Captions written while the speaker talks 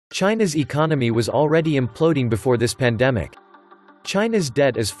China's economy was already imploding before this pandemic. China's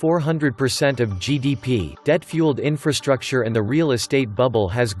debt is 400% of GDP, debt-fueled infrastructure and the real estate bubble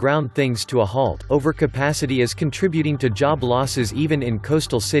has ground things to a halt, overcapacity is contributing to job losses even in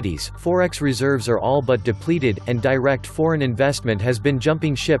coastal cities, Forex reserves are all but depleted, and direct foreign investment has been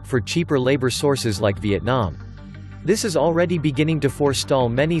jumping ship for cheaper labor sources like Vietnam. This is already beginning to forestall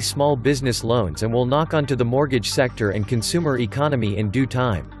many small business loans and will knock onto the mortgage sector and consumer economy in due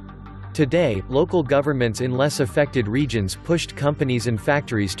time. Today, local governments in less affected regions pushed companies and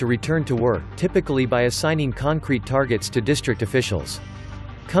factories to return to work, typically by assigning concrete targets to district officials.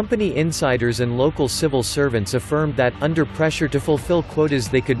 Company insiders and local civil servants affirmed that, under pressure to fulfill quotas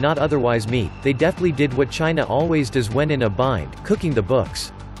they could not otherwise meet, they deftly did what China always does when in a bind, cooking the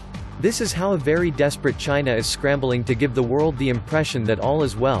books. This is how a very desperate China is scrambling to give the world the impression that all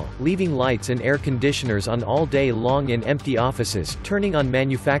is well, leaving lights and air conditioners on all day long in empty offices, turning on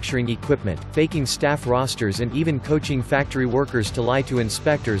manufacturing equipment, faking staff rosters and even coaching factory workers to lie to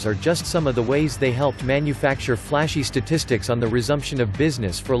inspectors are just some of the ways they helped manufacture flashy statistics on the resumption of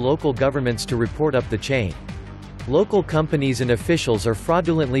business for local governments to report up the chain. Local companies and officials are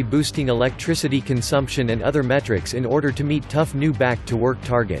fraudulently boosting electricity consumption and other metrics in order to meet tough new back-to-work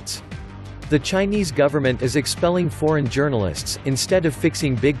targets. The Chinese government is expelling foreign journalists. Instead of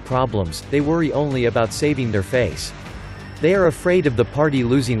fixing big problems, they worry only about saving their face. They are afraid of the party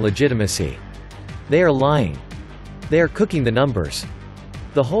losing legitimacy. They are lying. They are cooking the numbers.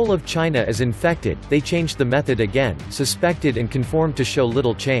 The whole of China is infected, they changed the method again, suspected and conformed to show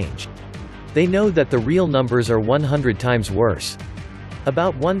little change. They know that the real numbers are 100 times worse.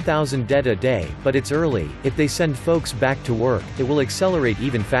 About 1,000 dead a day, but it's early. If they send folks back to work, it will accelerate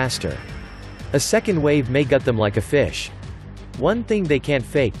even faster. A second wave may gut them like a fish. One thing they can't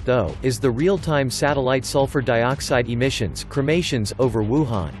fake, though, is the real-time satellite sulfur dioxide emissions cremations over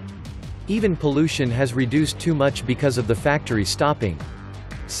Wuhan. Even pollution has reduced too much because of the factory stopping.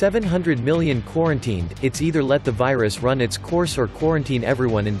 700 million quarantined, it's either let the virus run its course or quarantine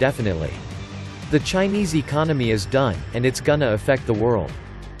everyone indefinitely. The Chinese economy is done, and it's gonna affect the world.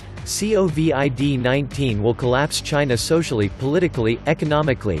 COVID-19 will collapse China socially, politically,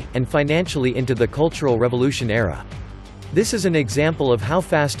 economically, and financially into the Cultural Revolution era. This is an example of how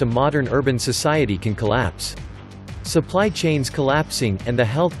fast a modern urban society can collapse. Supply chains collapsing, and the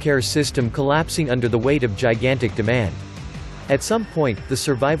healthcare system collapsing under the weight of gigantic demand. At some point, the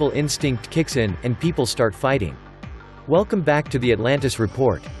survival instinct kicks in, and people start fighting. Welcome back to the Atlantis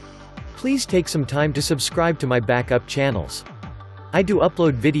Report. Please take some time to subscribe to my backup channels. I do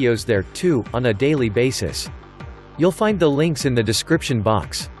upload videos there, too, on a daily basis. You'll find the links in the description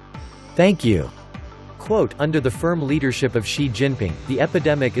box. Thank you. Quote, under the firm leadership of Xi Jinping, the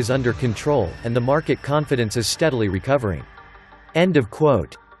epidemic is under control, and the market confidence is steadily recovering. End of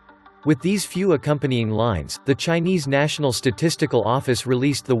quote. With these few accompanying lines, the Chinese National Statistical Office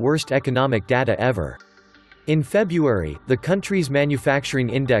released the worst economic data ever. In February, the country's manufacturing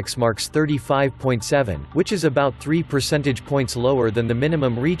index marks 35.7, which is about 3 percentage points lower than the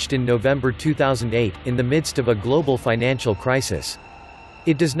minimum reached in November 2008, in the midst of a global financial crisis.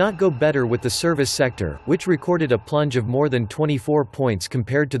 It does not go better with the service sector, which recorded a plunge of more than 24 points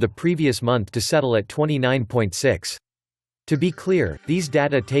compared to the previous month to settle at 29.6. To be clear, these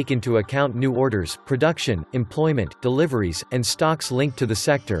data take into account new orders, production, employment, deliveries, and stocks linked to the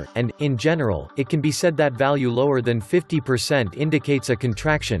sector, and, in general, it can be said that value lower than 50% indicates a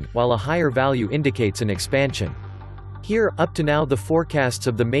contraction, while a higher value indicates an expansion. Here, up to now, the forecasts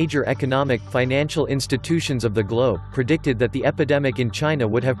of the major economic, financial institutions of the globe predicted that the epidemic in China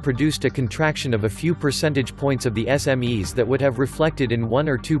would have produced a contraction of a few percentage points of the SMEs that would have reflected in 1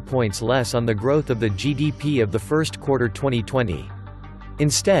 or 2 points less on the growth of the GDP of the first quarter 2020.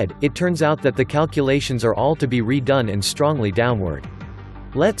 Instead, it turns out that the calculations are all to be redone and strongly downward.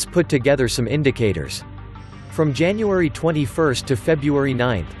 Let's put together some indicators. From January 21 to February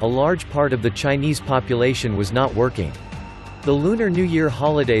 9, a large part of the Chinese population was not working. The Lunar New Year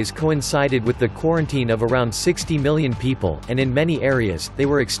holidays coincided with the quarantine of around 60 million people, and in many areas, they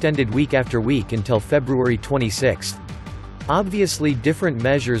were extended week after week until February 26. Obviously, different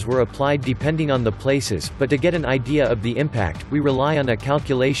measures were applied depending on the places, but to get an idea of the impact, we rely on a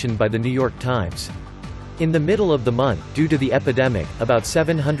calculation by the New York Times. In the middle of the month, due to the epidemic, about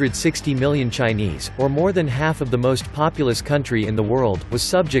 760 million Chinese, or more than half of the most populous country in the world, was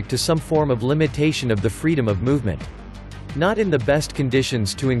subject to some form of limitation of the freedom of movement. Not in the best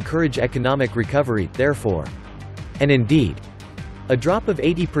conditions to encourage economic recovery, therefore. And indeed, a drop of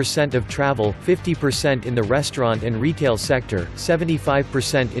 80% of travel, 50% in the restaurant and retail sector,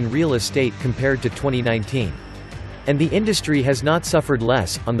 75% in real estate compared to 2019. And the industry has not suffered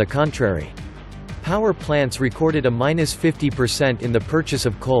less, on the contrary. Power plants recorded a -50% in the purchase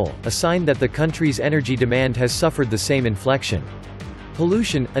of coal, a sign that the country's energy demand has suffered the same inflection.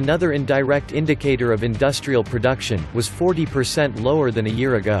 Pollution, another indirect indicator of industrial production, was 40% lower than a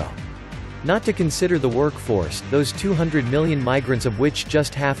year ago. Not to consider the workforce, those 200 million migrants of which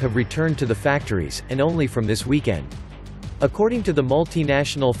just half have returned to the factories, and only from this weekend. According to the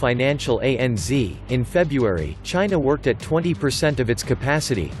multinational financial ANZ, in February, China worked at 20% of its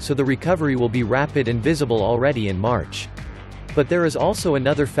capacity, so the recovery will be rapid and visible already in March. But there is also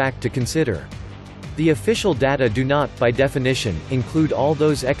another fact to consider. The official data do not, by definition, include all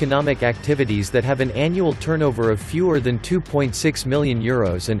those economic activities that have an annual turnover of fewer than €2.6 million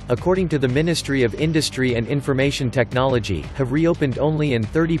and, according to the Ministry of Industry and Information Technology, have reopened only in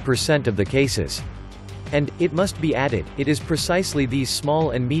 30% of the cases. And, it must be added, it is precisely these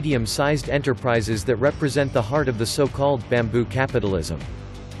small and medium-sized enterprises that represent the heart of the so-called bamboo capitalism.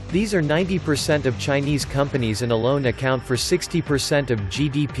 These are 90% of Chinese companies and alone account for 60% of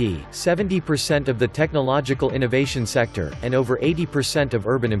GDP, 70% of the technological innovation sector, and over 80% of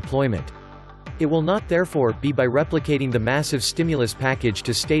urban employment. It will not therefore be by replicating the massive stimulus package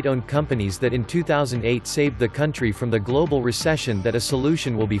to state-owned companies that in 2008 saved the country from the global recession that a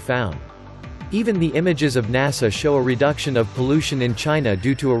solution will be found. Even the images of NASA show a reduction of pollution in China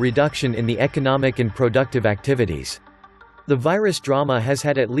due to a reduction in the economic and productive activities. The virus drama has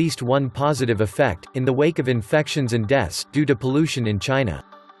had at least one positive effect, in the wake of infections and deaths, due to pollution in China.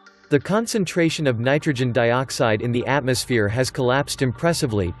 The concentration of nitrogen dioxide in the atmosphere has collapsed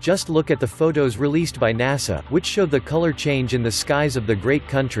impressively. Just look at the photos released by NASA, which show the color change in the skies of the great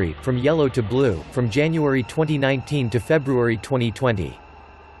country, from yellow to blue, from January 2019 to February 2020.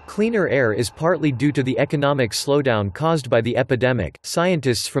 Cleaner air is partly due to the economic slowdown caused by the epidemic,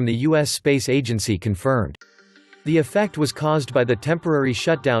 scientists from the U.S. Space Agency confirmed. The effect was caused by the temporary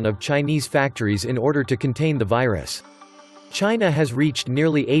shutdown of Chinese factories in order to contain the virus. China has reached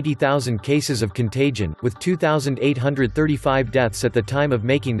nearly 80,000 cases of contagion, with 2,835 deaths at the time of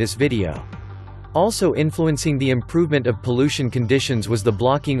making this video. Also influencing the improvement of pollution conditions was the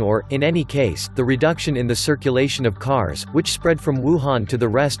blocking or, in any case, the reduction in the circulation of cars, which spread from Wuhan to the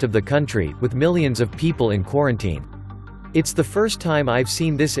rest of the country, with millions of people in quarantine. "It's the first time I've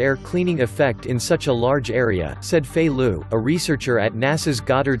seen this air cleaning effect in such a large area," said Fei Liu, a researcher at NASA's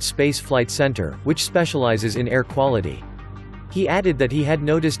Goddard Space Flight Center, which specializes in air quality. He added that he had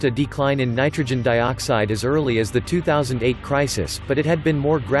noticed a decline in nitrogen dioxide as early as the 2008 crisis, but it had been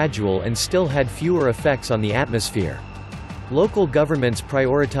more gradual and still had fewer effects on the atmosphere. Local governments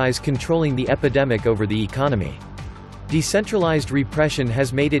prioritize controlling the epidemic over the economy. Decentralized repression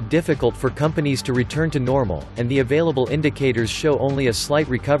has made it difficult for companies to return to normal, and the available indicators show only a slight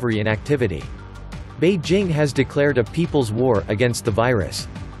recovery in activity. Beijing has declared a people's war against the virus.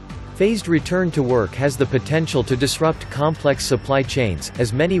 Phased return to work has the potential to disrupt complex supply chains,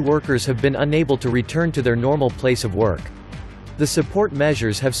 as many workers have been unable to return to their normal place of work. The support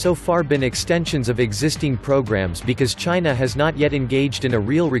measures have so far been extensions of existing programs because China has not yet engaged in a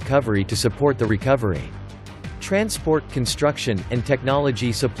real recovery to support the recovery. Transport, construction, and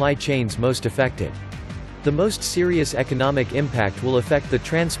technology supply chains most affected. The most serious economic impact will affect the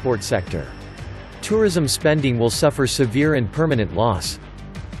transport sector. Tourism spending will suffer severe and permanent loss.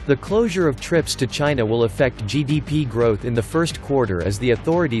 The closure of trips to China will affect GDP growth in the first quarter as the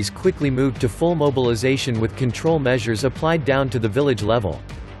authorities quickly moved to full mobilization with control measures applied down to the village level.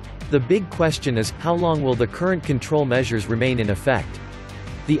 The big question is, how long will the current control measures remain in effect?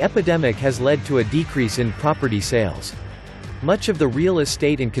 The epidemic has led to a decrease in property sales. Much of the real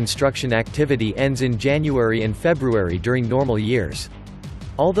estate and construction activity ends in January and February during normal years.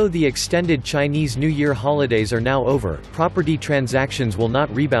 Although the extended Chinese New Year holidays are now over, property transactions will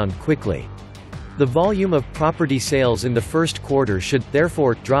not rebound quickly. The volume of property sales in the first quarter should,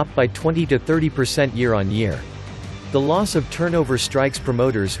 therefore, drop by 20 to 30% year-on-year. The loss of turnover strikes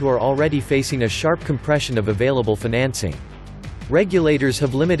promoters who are already facing a sharp compression of available financing. Regulators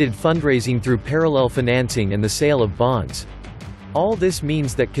have limited fundraising through parallel financing and the sale of bonds. All this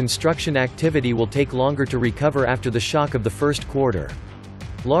means that construction activity will take longer to recover after the shock of the first quarter.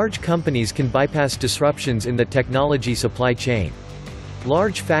 Large companies can bypass disruptions in the technology supply chain.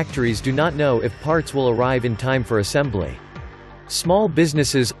 Large factories do not know if parts will arrive in time for assembly. Small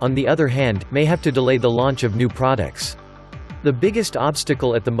businesses, on the other hand, may have to delay the launch of new products. The biggest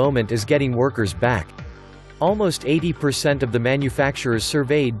obstacle at the moment is getting workers back. Almost 80% of the manufacturers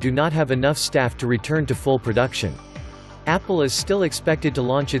surveyed do not have enough staff to return to full production. Apple is still expected to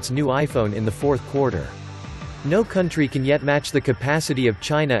launch its new iPhone in the fourth quarter. No country can yet match the capacity of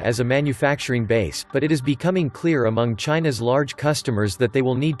China as a manufacturing base, but it is becoming clear among China's large customers that they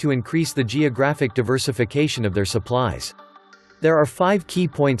will need to increase the geographic diversification of their supplies. There are 5 key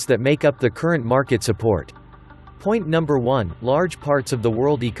points that make up the current market support. Point number 1, large parts of the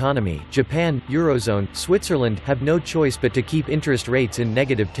world economy, Japan, Eurozone, Switzerland, have no choice but to keep interest rates in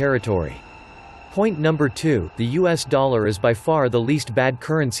negative territory. Point number 2, the US dollar is by far the least bad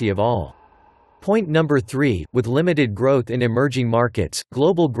currency of all. Point number 3, with limited growth in emerging markets,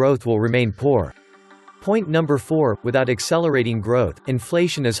 global growth will remain poor. Point number 4, without accelerating growth,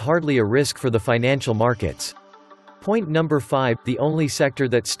 inflation is hardly a risk for the financial markets. Point number 5, the only sector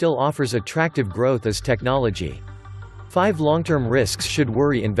that still offers attractive growth is technology. 5 long-term risks should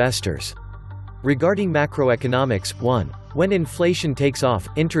worry investors. Regarding macroeconomics, 1. When inflation takes off,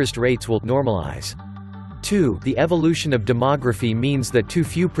 interest rates will normalize. 2. The evolution of demography means that too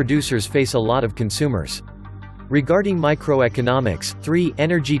few producers face a lot of consumers. Regarding microeconomics, 3.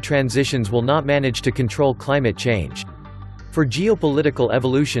 Energy transitions will not manage to control climate change. For geopolitical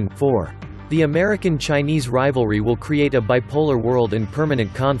evolution, 4. The American-Chinese rivalry will create a bipolar world in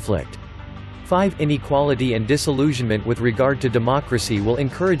permanent conflict. 5. Inequality and disillusionment with regard to democracy will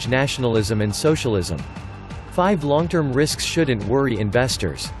encourage nationalism and socialism. 5 long-term risks shouldn't worry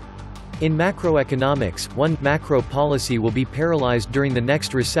investors. In macroeconomics, 1. Macro policy will be paralyzed during the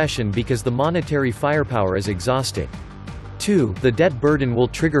next recession because the monetary firepower is exhausted. 2. The debt burden will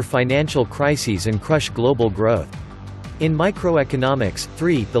trigger financial crises and crush global growth. In microeconomics,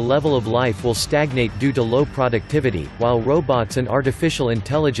 3. The level of life will stagnate due to low productivity, while robots and artificial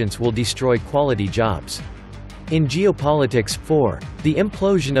intelligence will destroy quality jobs. In geopolitics, 4. The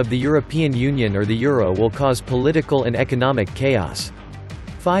implosion of the European Union or the euro will cause political and economic chaos.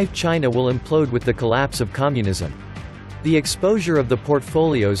 5. China will implode with the collapse of communism. The exposure of the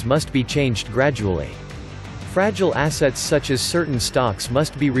portfolios must be changed gradually. Fragile assets such as certain stocks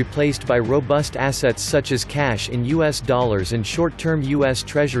must be replaced by robust assets such as cash in US dollars and short-term US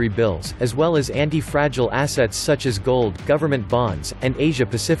Treasury bills, as well as anti-fragile assets such as gold, government bonds, and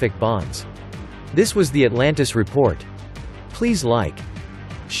Asia-Pacific bonds. This was the Atlantis Report. Please like,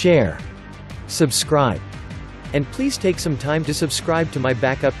 share, subscribe. And please take some time to subscribe to my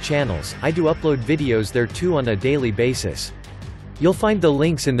backup channels. I do upload videos there too on a daily basis. You'll find the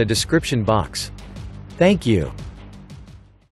links in the description box. Thank you.